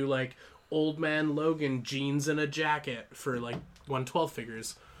he'll do like Old Man Logan jeans and a jacket for like 1/12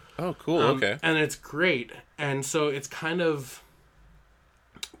 figures. Oh, cool. Okay. And it's great. And so it's kind of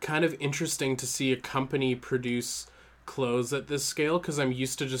interesting to see a company produce clothes at this scale, because I'm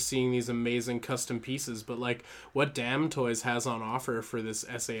used to just seeing these amazing custom pieces, but like what Damn Toys has on offer for this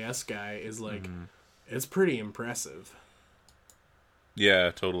SAS guy is like it's pretty impressive.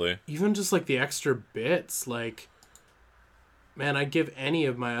 Yeah, totally. Even just like the extra bits, like, man, I'd give any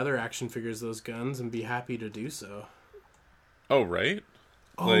of my other action figures those guns and be happy to do so. Oh, right?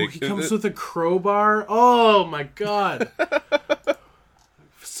 Oh, Like, he comes with a crowbar. Oh my god.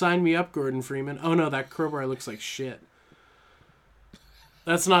 Sign me up, Gordon Freeman. Oh no, that crowbar looks like shit.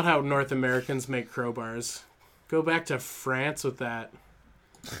 That's not how North Americans make crowbars. Go back to France with that.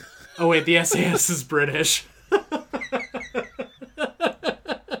 Oh wait, the SAS is British.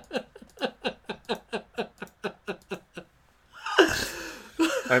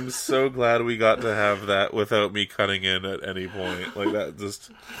 I'm so glad we got to have that without me cutting in at any point. Like, that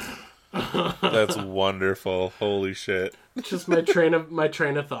just... That's wonderful. Holy shit. Just my train of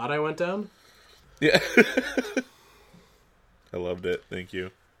thought I went down. Yeah. I loved it. Thank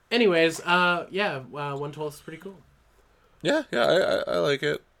you. Anyways, 1/12 is pretty cool. Yeah, I like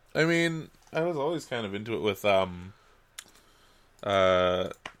it. I mean, I was always kind of into it with was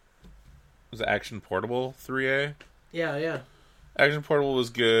it Action Portable 3A? Yeah. Action Portable was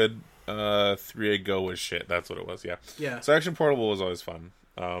good. 3A Go was shit. That's what it was. Yeah. Yeah. So Action Portable was always fun.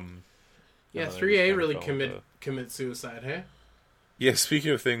 Yeah, and then I 3A just really kinda fell into- commit suicide, hey? Yeah,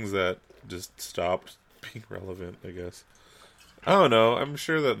 speaking of things that just stopped being relevant, I guess. I don't know. I'm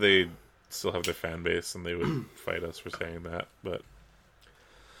sure that they still have their fan base and they would fight us for saying that, but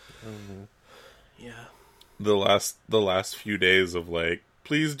I don't know. Yeah. The last few days of like,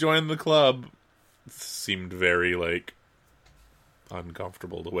 please join the club seemed very like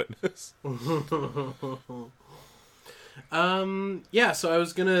uncomfortable to witness. So I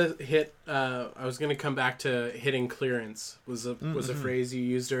was gonna come back to hitting clearance was a phrase you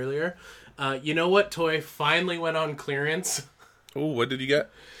used earlier. You know what toy finally went on clearance? Oh, what did you get?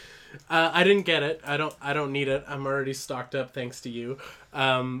 I didn't get it. I don't need it. I'm already stocked up thanks to you.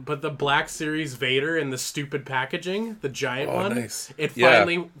 But the Black Series Vader in the stupid packaging, the giant one, nice. it Yeah.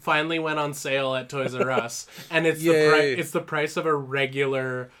 finally went on sale at Toys R Us, and it's Yay. it's the price of a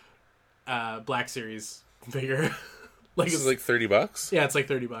regular Black Series figure. This is like $30? Yeah, it's like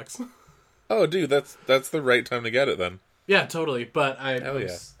 $30. Oh, dude, that's the right time to get it then. Yeah, totally. But Hell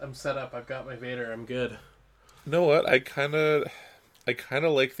yeah. I'm set up. I've got my Vader. I'm good. You know what? I kind of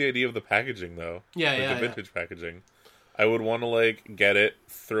like the idea of the packaging though. Yeah, like the vintage packaging. I would want to like get it,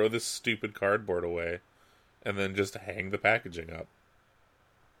 throw this stupid cardboard away, and then just hang the packaging up.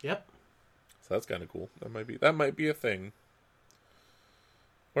 Yep. So that's kind of cool. That might be a thing.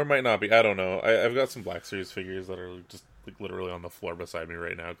 Or it might not be. I don't know. I've got some Black Series figures that are just like literally on the floor beside me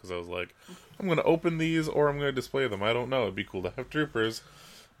right now because I was like, I'm going to open these or I'm going to display them. I don't know. It'd be cool to have troopers.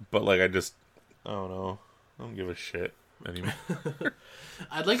 But like I don't know. I don't give a shit anymore.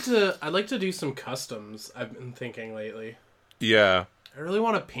 I'd like to do some customs. I've been thinking lately. Yeah. I really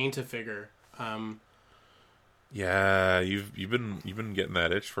want to paint a figure. Yeah, you've been getting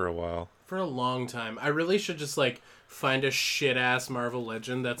that itch for a while. For a long time. I really should just like find a shit ass Marvel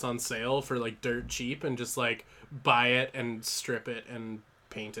Legend that's on sale for like dirt cheap and just like buy it and strip it and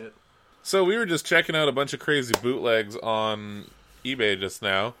paint it. So we were just checking out a bunch of crazy bootlegs on eBay just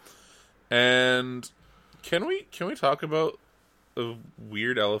now, And can we talk about the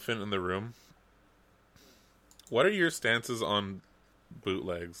weird elephant in the room? What are your stances on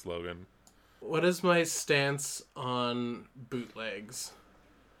bootlegs, Logan? What is my stance on bootlegs?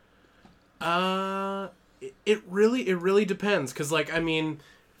 It really depends, because, like, I mean,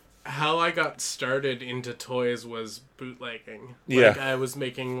 how I got started into toys was bootlegging. Like, I was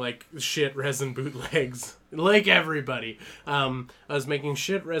making, like, shit resin bootlegs, like everybody. I was making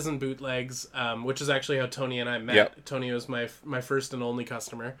shit resin bootlegs, which is actually how Tony and I met. Yep. Tony was my first and only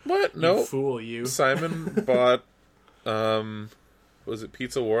customer. What? No. Fool you. Simon bought, was it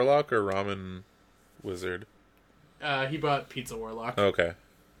Pizza Warlock or Ramen Wizard? He bought Pizza Warlock. Okay.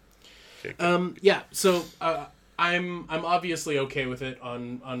 Yeah, so I'm obviously okay with it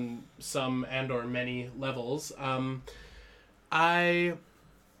on some and or many levels.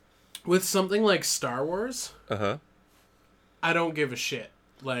 With something like Star Wars, I don't give a shit.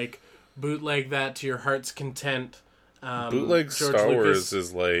 Like, bootleg that to your heart's content. Bootleg George Star Lucas, Wars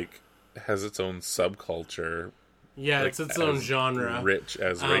is like, has its own subculture. Yeah, like, it's its own genre. Rich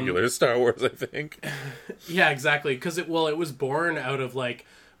as regular Star Wars, I think. Yeah, exactly. Because it was born out of, like,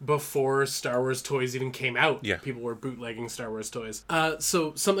 before Star Wars toys even came out. Yeah. People were bootlegging Star Wars toys.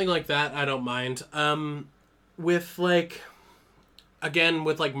 So something like that, I don't mind. With, like, again,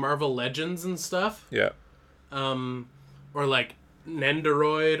 with, like, Marvel Legends and stuff. Yeah. Or, like,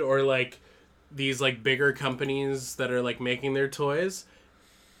 Nendoroid, or, like, these, like, bigger companies that are, like, making their toys.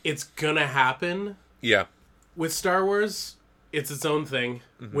 It's gonna happen. Yeah. With Star Wars, it's its own thing.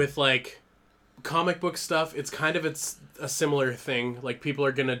 Mm-hmm. With, like, comic book stuff, it's a similar thing. Like, people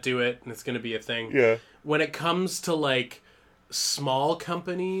are gonna do it, and it's gonna be a thing. Yeah. When it comes to, like, small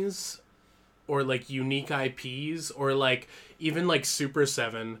companies, or, like, unique IPs, or, like, even, like, Super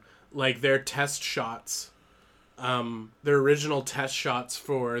 7, like, their test shots, their original test shots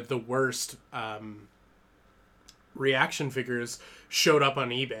for the worst reaction figures showed up on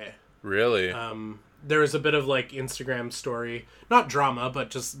eBay. Really? There was a bit of, like, Instagram story, not drama,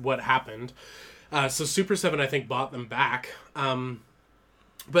 but just what happened. So Super 7, I think, bought them back.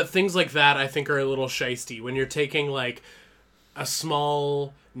 But things like that, I think, are a little shisty. When you're taking, like, a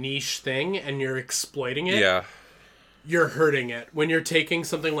small niche thing and you're exploiting it, yeah, you're hurting it. When you're taking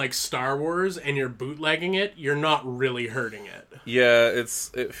something like Star Wars and you're bootlegging it, you're not really hurting it. Yeah, it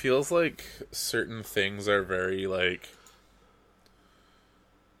feels like certain things are very, like,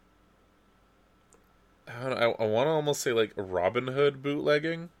 I want to almost say, like, Robin Hood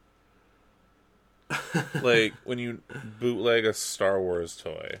bootlegging. Like, when you bootleg a Star Wars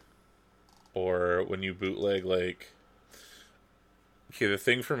toy. Or when you bootleg, like... Okay, the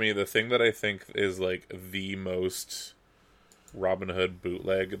thing that I think is, like, the most Robin Hood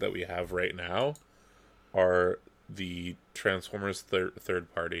bootleg that we have right now are the Transformers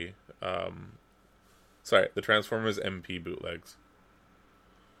third party. The Transformers MP bootlegs.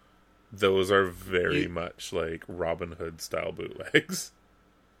 Those are very much like Robin Hood style bootlegs.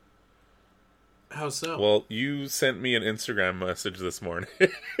 How so? Well, you sent me an Instagram message this morning.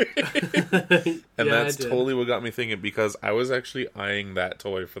 And that's totally what got me thinking, because I was actually eyeing that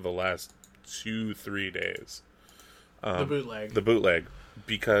toy for the last 2-3 days. The bootleg. The bootleg.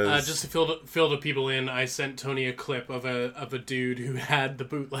 Because just to fill the people in, I sent Tony a clip of a dude who had the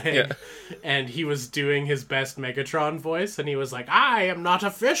bootleg, and he was doing his best Megatron voice, and he was like, "I am not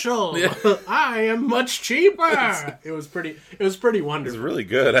official. Yeah. I am much cheaper." It was pretty wonderful. It's really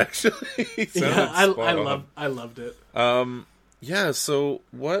good, actually. I loved it. Yeah. So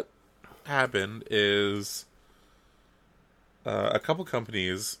what happened is a couple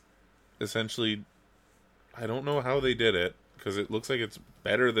companies essentially, I don't know how they did it, because it looks like it's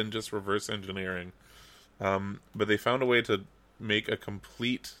better than just reverse engineering. But they found a way to make a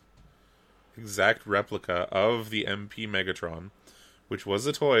complete, exact replica of the MP Megatron, which was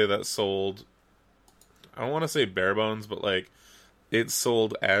a toy that sold, I don't want to say bare bones, but, like, it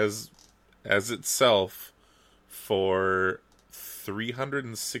sold as itself for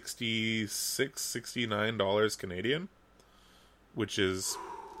 $369 Canadian, which is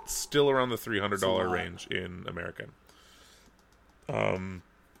still around the $300 range in American.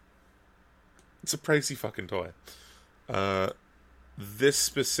 It's a pricey fucking toy. This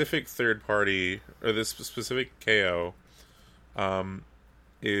specific third party, or this specific KO,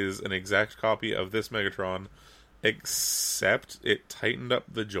 is an exact copy of this Megatron, except it tightened up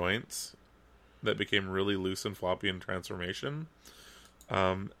the joints that became really loose and floppy in transformation,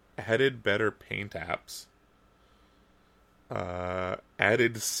 added better paint apps,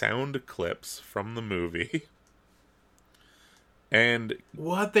 added sound clips from the movie. And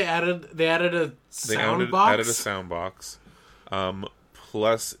what they added a sound box. Added a sound box.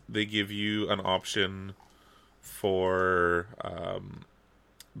 plus they give you an option for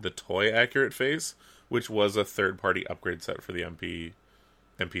the toy accurate face, which was a third-party upgrade set for the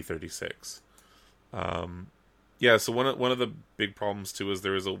MP36. Yeah, so one of the big problems too is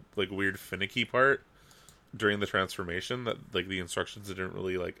there was a like weird finicky part during the transformation that like the instructions didn't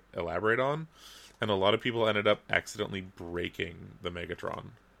really like elaborate on, and a lot of people ended up accidentally breaking the Megatron.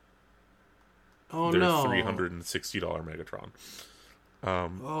 Oh their no! $360 Megatron.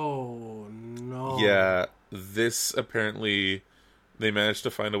 Oh no! Yeah, this apparently they managed to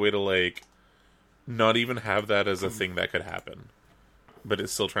find a way to like not even have that as a thing that could happen, but it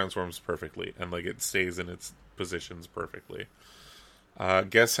still transforms perfectly and like it stays in its positions perfectly.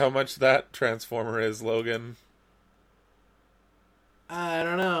 Guess how much that transformer is, Logan? I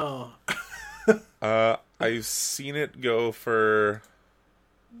don't know. I've seen it go for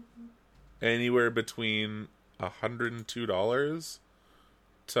anywhere between $102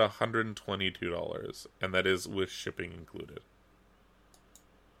 to $122, and that is with shipping included.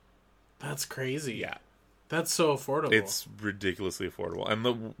 That's crazy. Yeah. That's so affordable. It's ridiculously affordable. And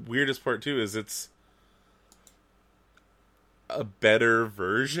the weirdest part too is it's a better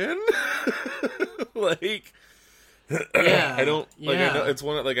version. Like yeah. I don't like yeah. I know it's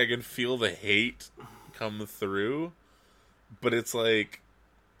one that like I can feel the hate come through, but it's like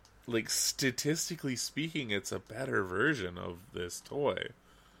statistically speaking it's a better version of this toy.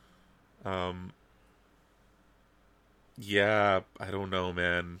 Yeah, I don't know,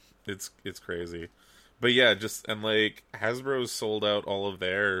 man. It's crazy. But yeah, just and like Hasbro's sold out all of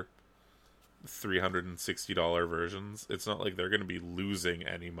their $360 versions. It's not like they're going to be losing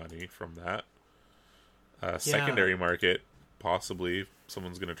any money from that. Secondary market, possibly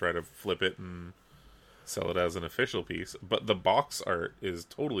someone's going to try to flip it and sell it as an official piece, but the box art is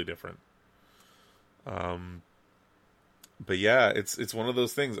totally different. But yeah, it's one of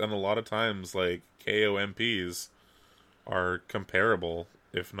those things, and a lot of times like KO MPs are comparable,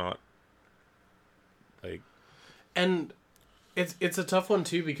 if not like. And it's a tough one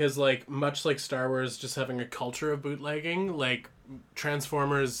too, because like much like Star Wars just having a culture of bootlegging, like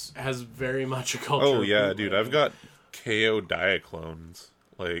Transformers has very much a culture. Oh of yeah, bootlegging. dude, I've got KO Diaclones.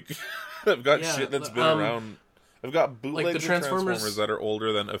 Like I've got shit that's been around. I've got bootlegs like the of Transformers that are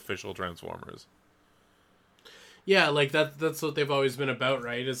older than official Transformers. Yeah, like that's what they've always been about,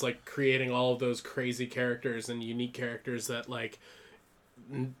 right? Is like creating all of those crazy characters and unique characters that like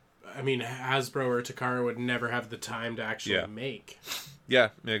I mean, Hasbro or Takara would never have the time to actually make. Yeah,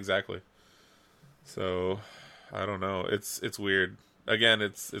 exactly. So, I don't know. It's weird. Again,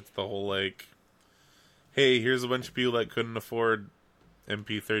 it's the whole like, hey, here's a bunch of people that couldn't afford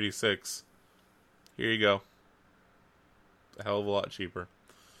MP36. Here you go. A hell of a lot cheaper.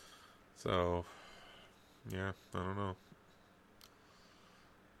 So, yeah, I don't know.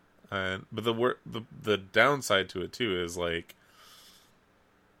 But the downside to it too is like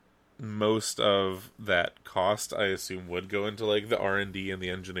most of that cost, I assume, would go into like the R&D and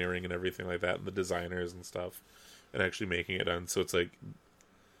the engineering and everything like that, and the designers and stuff, and actually making it done. So it's like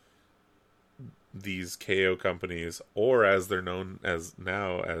these KO companies, or as they're known as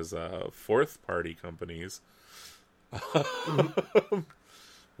now as fourth party companies. That's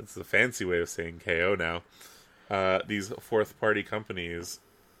the fancy way of saying KO now. These fourth party companies,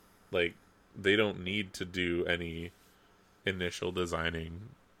 like, they don't need to do any initial designing.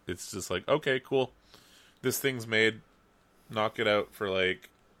 It's just like, okay, cool. This thing's made. Knock it out for like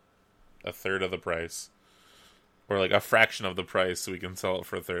a third of the price. Or like a fraction of the price so we can sell it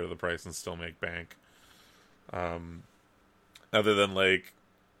for a third of the price and still make bank. Other than like,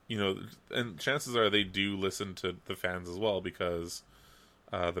 you know, and chances are they do listen to the fans as well, because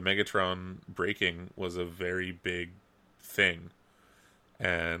the Megatron breaking was a very big thing.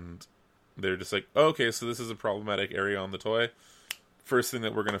 And they're just like, oh, okay, so this is a problematic area on the toy. First thing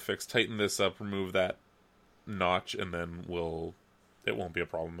that we're going to fix, tighten this up, remove that notch, and then it won't be a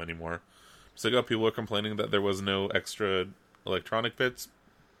problem anymore. So I got people are complaining that there was no extra electronic bits.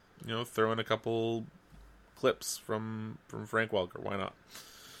 You know, throw in a couple clips from Frank Welker. Why not?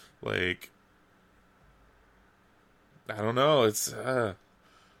 Like, I don't know. It's the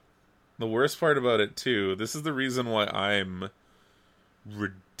worst part about it too. This is the reason why I'm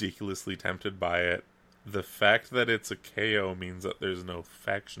ridiculously tempted by it. The fact that it's a KO means that there's no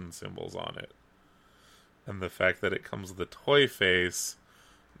faction symbols on it. And the fact that it comes with a toy face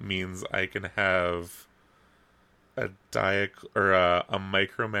means I can have a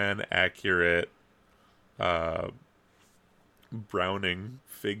Microman accurate Browning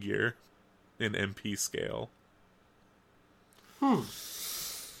figure in MP scale.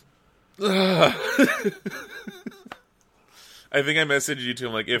 I think I messaged you too.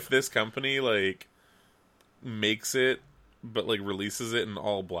 I'm like, if this company like makes it, but like releases it in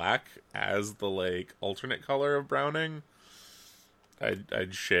all black as the like alternate color of Browning,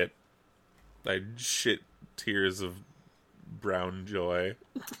 I'd shit tears of brown joy.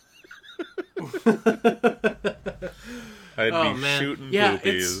 I'd be shooting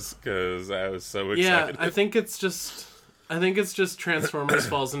poopies because I was so excited. Yeah, I think it's just Transformers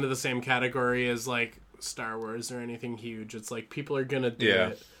falls into the same category as like Star Wars or anything huge. It's like people are gonna do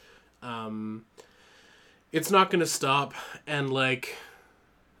it. It's not gonna stop, and like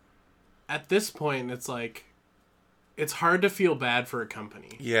at this point, it's like it's hard to feel bad for a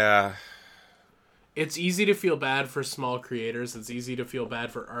company. Yeah. It's easy to feel bad for small creators. It's easy to feel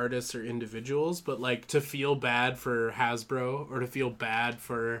bad for artists or individuals, but like to feel bad for Hasbro or to feel bad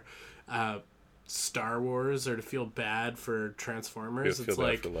for Star Wars or to feel bad for Transformers, it's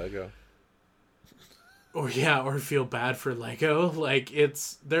like for Lego. Or feel bad for Lego. Like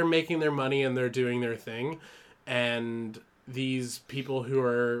they're making their money and they're doing their thing, and these people who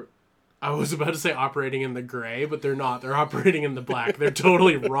are, I was about to say operating in the gray, but they're not. They're operating in the black. They're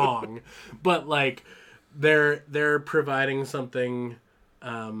totally wrong. But like they're providing something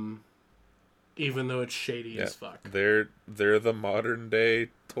even though it's shady as fuck. They're the modern day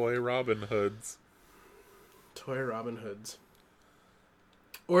toy Robin Hoods. Toy Robin Hoods.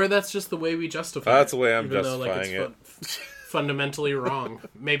 Or that's just the way we justify That's the way I'm justifying it. Fundamentally wrong.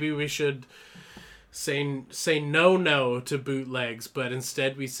 Maybe we should say no to bootlegs, but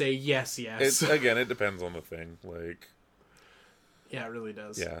instead we say yes. It depends on the thing. Like, yeah, it really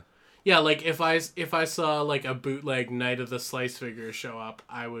does. Yeah, like if I saw like a bootleg Night of the Slice figure show up,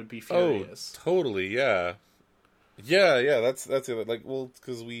 I would be furious. Oh, totally. Yeah. That's it. Like,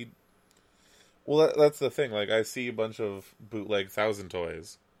 because that's the thing. Like, I see a bunch of bootleg 1,000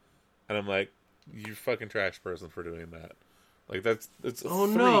 toys, and I'm like, you fucking trash person for doing that. Like, it's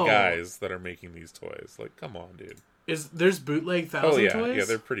three guys that are making these toys. Like, come on, dude. There's bootleg 1,000 toys? Yeah,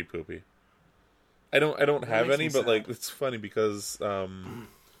 they're pretty poopy. I don't have any, but like, it's funny because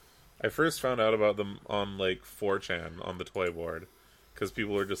I first found out about them on like 4chan on the toy board, because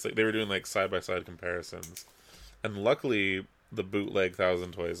people were just like, they were doing like side by side comparisons, and luckily the bootleg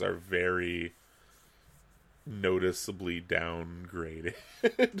 1,000 toys are very noticeably downgraded.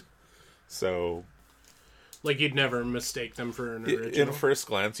 So, like, you'd never mistake them for an original? In first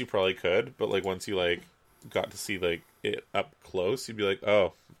glance, you probably could, but, like, once you, like, got to see, like, it up close, you'd be like,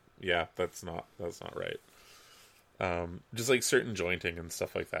 oh, yeah, that's not right. Just, like, certain jointing and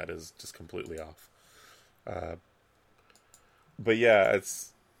stuff like that is just completely off. But, yeah,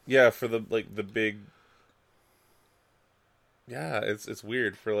 for the, like, the big... Yeah, it's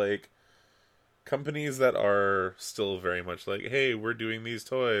weird for, like, companies that are still very much like, hey, we're doing these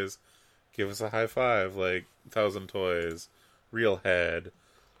toys, give us a high five, like 1,000 Toys, Real Head,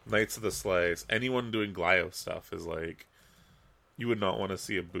 Knights of the Slice, anyone doing Glio stuff is like, you would not want to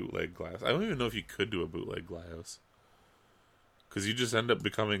see a bootleg Glios. I don't even know if you could do a bootleg Glios, because you just end up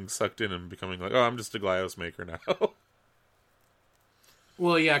becoming sucked in and becoming like, oh, I'm just a Glios maker now.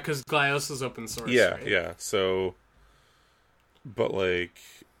 Well, yeah, because Glios is open source, right? Yeah, so, but like,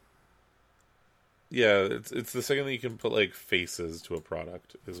 yeah, it's the second that you can put like faces to a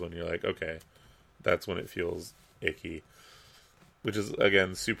product is when you're like, okay, that's when it feels icky. Which is,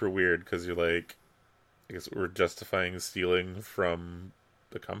 again, super weird, because you're like, I guess we're justifying stealing from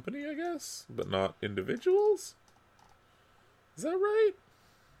the company, I guess, but not individuals? Is that right?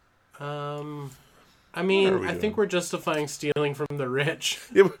 I mean, I think we're justifying stealing from the rich.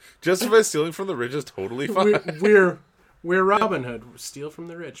 Yeah, but justify stealing from the rich is totally fine. We're Robin Hood. Steal from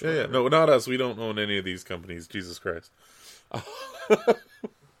the rich. Yeah. No, not us. We don't own any of these companies. Jesus Christ.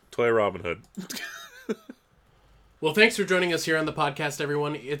 Toy Robin Hood. Well, thanks for joining us here on the podcast,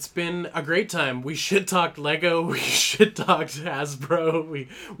 everyone. It's been a great time. We shit-talked Lego. We shit-talked Hasbro.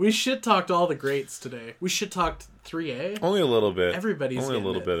 We shit-talked all the greats today. We shit-talked 3A. Only a little bit. Everybody's only a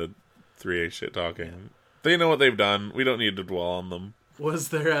little bit of 3A shit-talking. Yeah. They know what they've done. We don't need to dwell on them. Was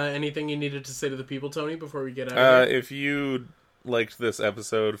there anything you needed to say to the people, Tony, before we get out of here? If you liked this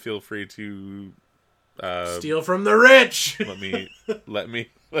episode, feel free to steal from the rich. let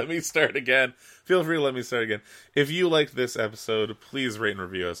me start again. Feel free to let me start again. If you liked this episode, please rate and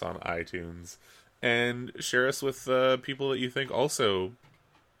review us on iTunes, and share us with people that you think also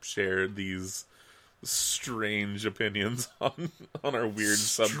share these strange opinions on our weird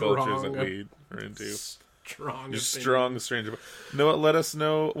subcultures that we are into. Strong, strange. No, let us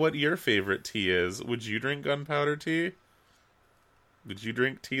know what your favorite tea is. Would you drink gunpowder tea? Would you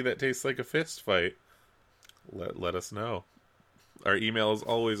drink tea that tastes like a fist fight? Let us know. Our email is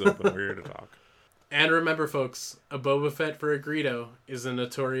always open. We're here to talk. And remember, folks, a Boba Fett for a Greedo is a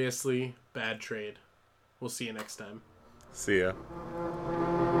notoriously bad trade. We'll see you next time. See ya.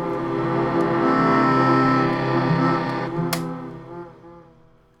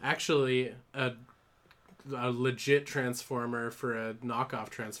 Actually, a legit Transformer for a knockoff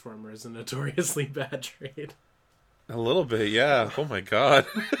Transformer is a notoriously bad trade. A little bit, yeah. Oh my god.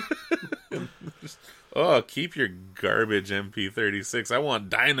 Oh, keep your garbage MP36. I want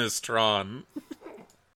Dynastron.